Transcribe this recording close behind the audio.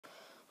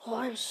Oh,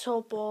 I'm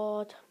so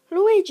bored.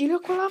 Luigi,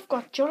 look what I've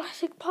got.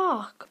 Jurassic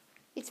Park.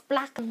 It's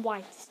black and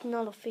white. It's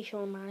not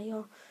official,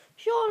 Mario.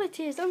 Sure it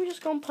is. Let me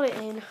just go and put it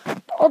in.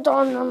 Hold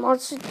on, I'll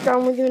sit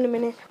down with you in a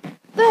minute.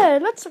 There,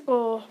 let's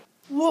go.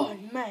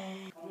 One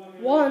man,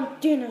 one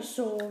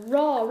dinosaur.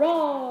 Rah,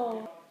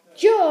 rah.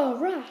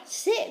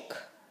 Jurassic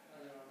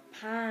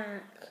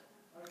Park.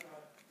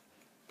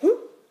 Huh?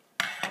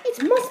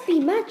 It must be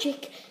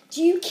magic.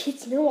 Do you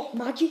kids know what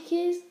magic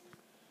is?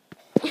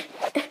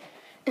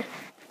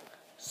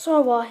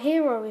 So our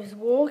hero is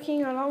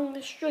walking along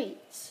the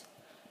streets,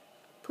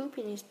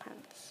 pooping his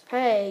pants.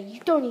 Hey, you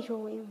don't need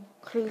to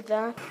include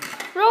that.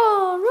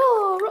 Roar,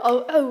 roar,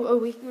 roar. Oh,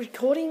 we're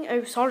recording?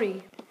 Oh,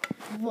 sorry.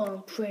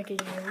 One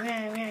predator.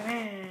 Rah, rah,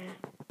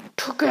 rah.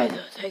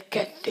 Together they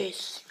get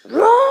this.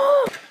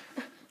 Roar.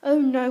 Oh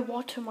no,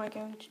 what am I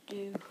going to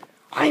do?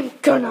 I'm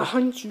gonna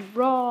hunt you,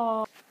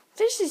 raw.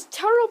 This is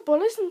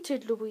terrible, isn't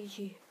it,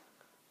 Luigi?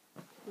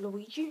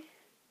 Luigi?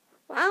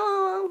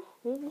 Well,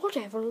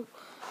 whatever.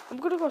 I'm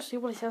gonna go see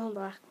what it says on the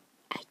back.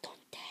 I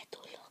don't dare to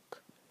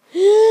look.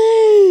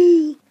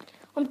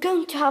 I'm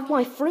going to have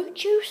my fruit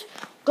juice.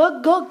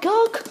 Gug, gug,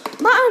 gug.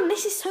 Man,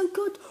 this is so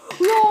good.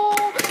 Roar.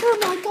 Oh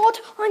my god,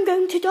 I'm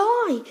going to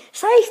die.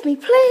 Save me,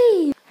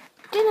 please.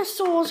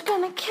 Dinosaur's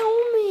gonna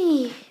kill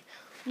me.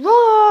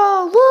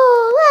 Roar, roar,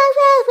 roar,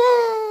 roar,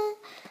 roar.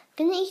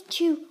 Gonna eat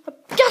you.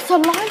 Get a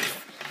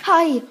life.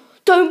 Hey,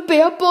 don't be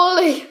a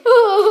bully.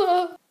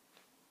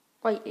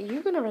 Wait, are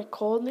you gonna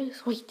record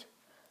this? Wait.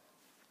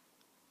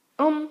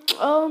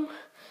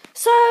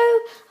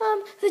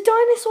 The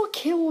dinosaur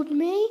killed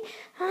me,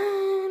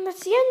 and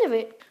that's the end of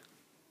it.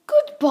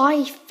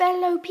 Goodbye,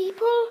 fellow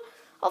people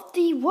of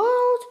the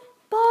world.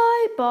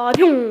 Bye bye.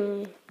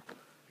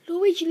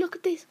 Luigi, look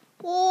at this.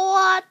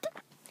 What?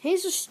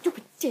 Here's a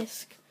stupid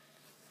disc.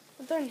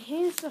 And then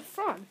here's the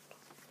front.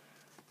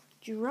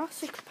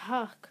 Jurassic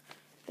Park.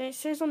 Then it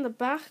says on the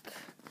back.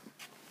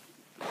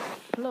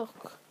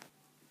 Look.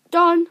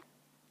 Done.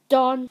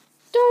 Done.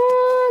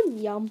 Done.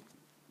 Yum.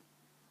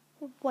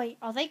 Wait,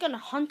 are they gonna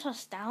hunt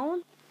us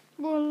down?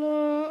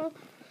 Well,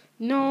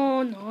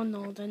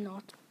 no, they're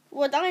not.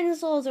 Were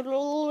dinosaurs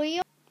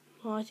real?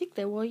 Oh, I think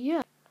they were,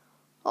 yeah.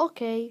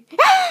 Okay.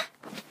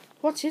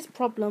 What's his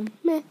problem?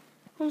 Meh.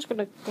 I'm just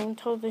gonna go and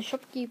tell the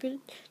shopkeeper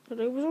that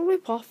it was a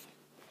rip-off.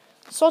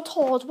 So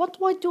Todd, what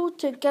do I do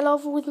to get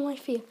over with my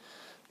fear?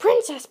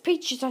 Princess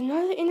Peach is in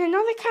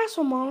another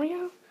castle,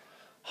 Mario.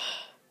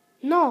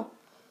 No.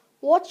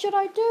 What should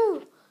I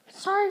do?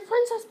 Sorry,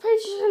 Princess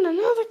Peach is in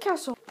another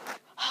castle.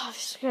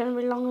 This is going to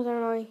be longer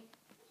than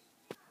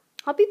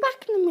I'll be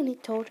back in a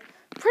minute, Toad.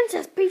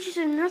 Princess Peach is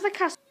in another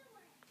castle.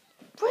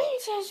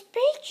 Princess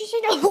Peach is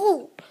in...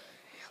 Oh!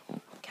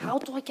 Okay, how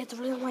do I get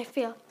rid of my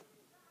fear?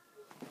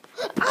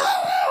 Oh,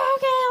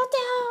 okay,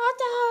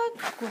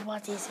 I'll do.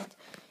 What is it?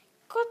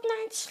 Good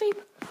night's sleep.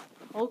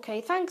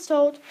 Okay, thanks,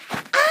 Toad.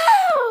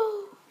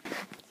 Ow!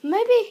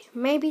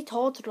 Maybe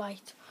Toad's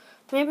right.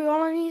 Maybe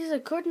all I need is a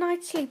good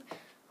night's sleep.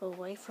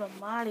 Away from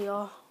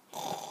Mario.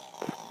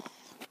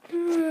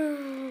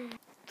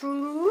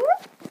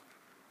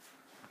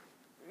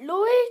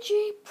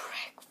 Luigi,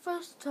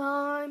 breakfast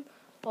time.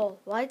 Oh,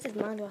 why does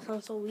Mario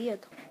sound so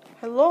weird?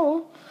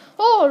 Hello?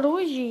 Oh,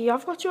 Luigi,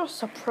 I've got your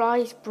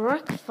surprise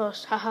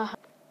breakfast. Haha.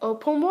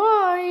 Open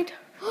wide.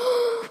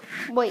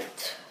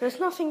 Wait, there's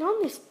nothing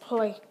on this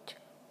plate.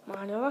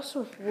 Mario, that's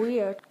so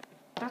weird.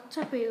 That's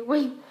a bit...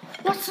 Wait,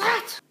 what's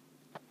that?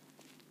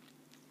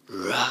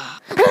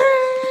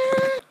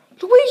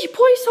 Luigi,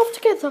 pull yourself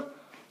together.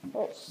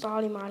 Oh,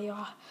 sorry, Mario.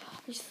 I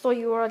just thought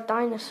you were a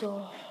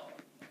dinosaur.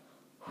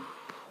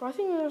 I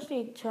think we just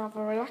need to have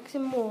a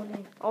relaxing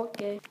morning.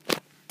 Okay.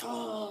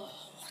 Oh,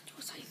 what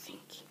was I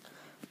thinking?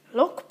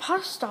 Look,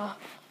 pasta.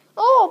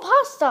 Oh,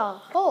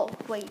 pasta. Oh,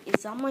 wait,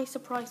 is that my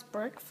surprise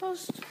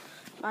breakfast?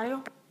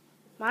 Mario?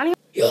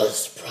 Your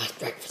surprise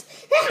breakfast.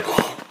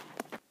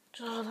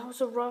 Oh, that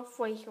was a rough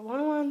week. I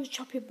went on the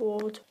chopping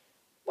board.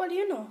 Well,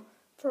 you know,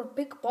 for a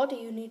big body,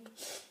 you need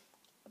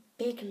a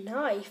big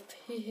knife.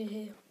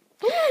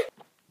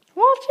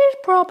 What's his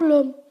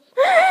problem?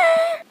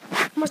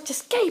 Must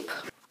escape.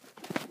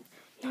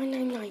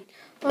 999.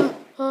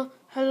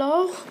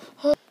 Hello?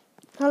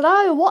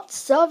 Hello, what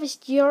service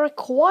do you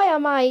require,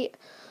 mate?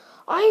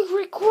 I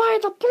require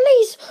the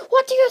police.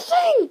 What do you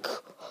think?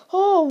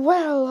 Oh,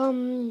 well,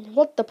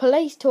 what, the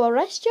police to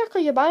arrest you?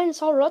 Because you're being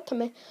so rude to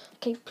me.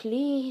 Okay,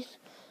 please.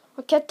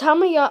 Okay, tell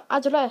me your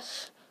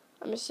address.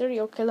 I'm a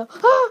serial killer.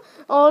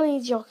 Only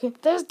joking.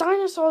 There's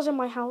dinosaurs in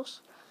my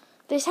house.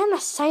 There's an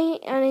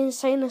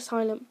insane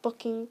asylum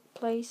booking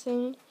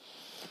placing.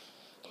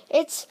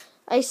 It's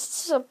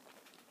a...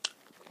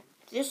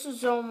 This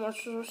is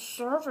almost a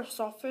service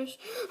office.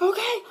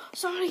 Okay,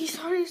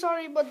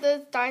 sorry, but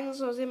there's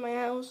dinosaurs in my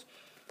house.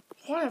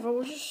 Whatever,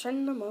 we'll just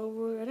send them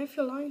over, and if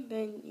you're lying,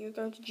 then you're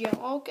going to jail.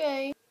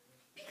 Okay.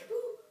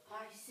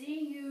 I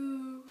see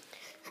you.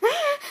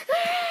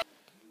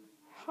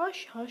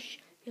 Hush, hush.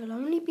 You'll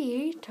only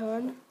be a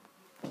turn.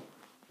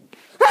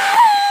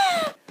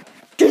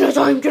 Dinner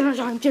time.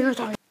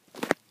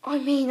 I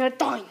mean a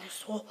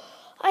dinosaur.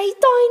 A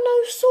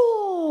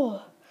dinosaur.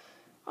 dinosaur.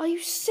 Are you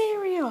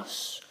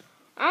serious?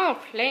 Oh,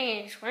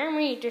 please. When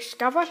we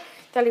discovered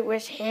that it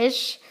was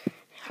his,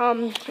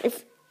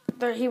 if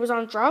that he was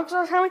on drugs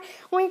or something,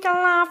 we can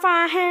laugh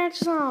our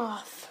heads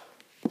off.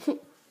 I'm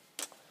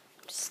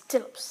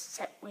still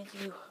upset with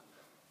you,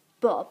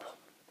 Bob.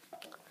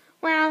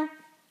 Well,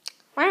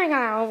 when we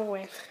got it over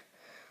with,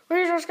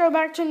 we just go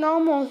back to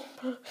normal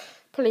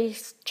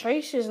police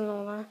chases and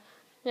all that.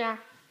 Yeah,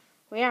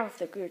 we have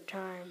the good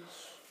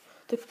times.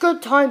 The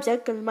good times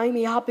ain't gonna make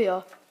me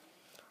happier.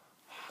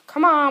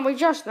 Come on, we're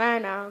just there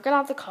now. Get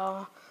out the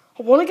car.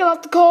 I want to get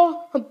out the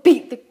car and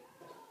beat the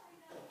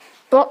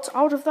butt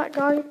out of that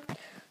guy.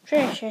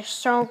 This is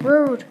so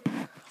rude.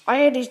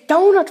 I ate his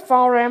donut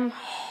for him.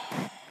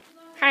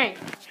 Hey,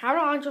 how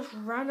did I just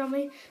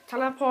randomly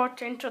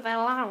teleport into their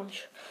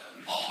lounge?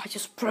 Oh, I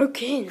just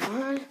broke in,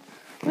 man.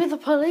 We're the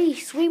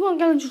police. We won't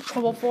get into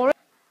trouble for it.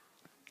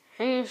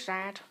 Here's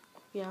that.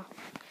 Yeah.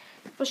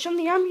 But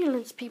shouldn't the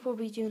ambulance people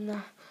be doing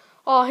that?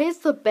 Oh, here's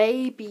the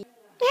baby.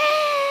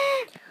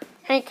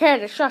 Hey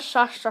kid, it's just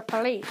us, the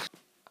police.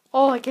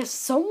 Oh, I guess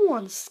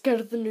someone's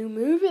scared of the new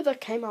movie that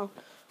came out.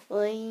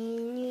 Well,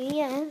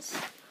 yes.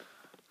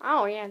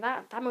 Oh yeah,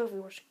 that movie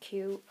was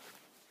cute.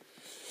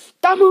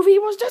 That movie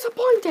was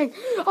disappointing.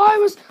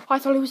 I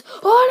thought it was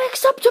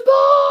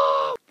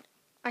unacceptable.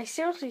 I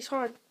seriously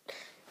saw a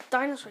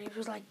dinosaur. It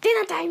was like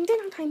dinner time,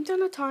 dinner time,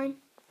 dinner time.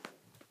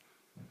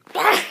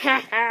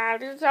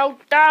 This is so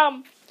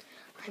dumb.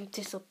 I'm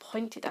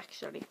disappointed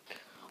actually.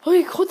 Oh,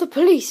 you called the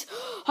police.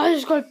 I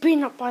just got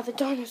beaten up by the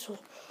dinosaur.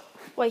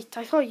 Wait,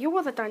 I thought you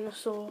were the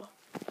dinosaur.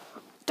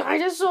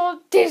 Dinosaur,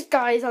 this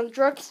guy's on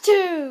drugs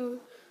too.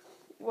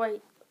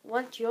 Wait,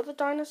 what? You're the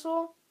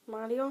dinosaur,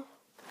 Mario?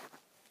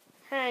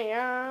 Hey,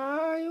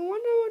 you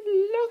wonder what?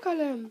 Look at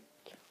him.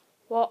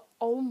 What?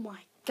 Oh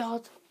my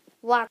God!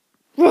 What?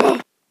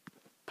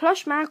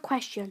 Plush man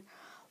question: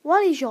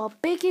 what is your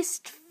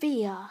biggest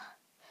fear?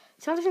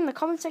 Tell us in the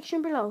comment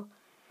section below.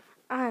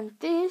 And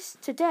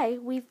today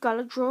we've got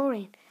a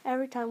drawing.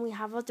 Every time we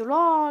have a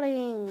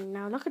drawing.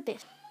 Now look at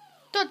this.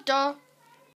 Da-da.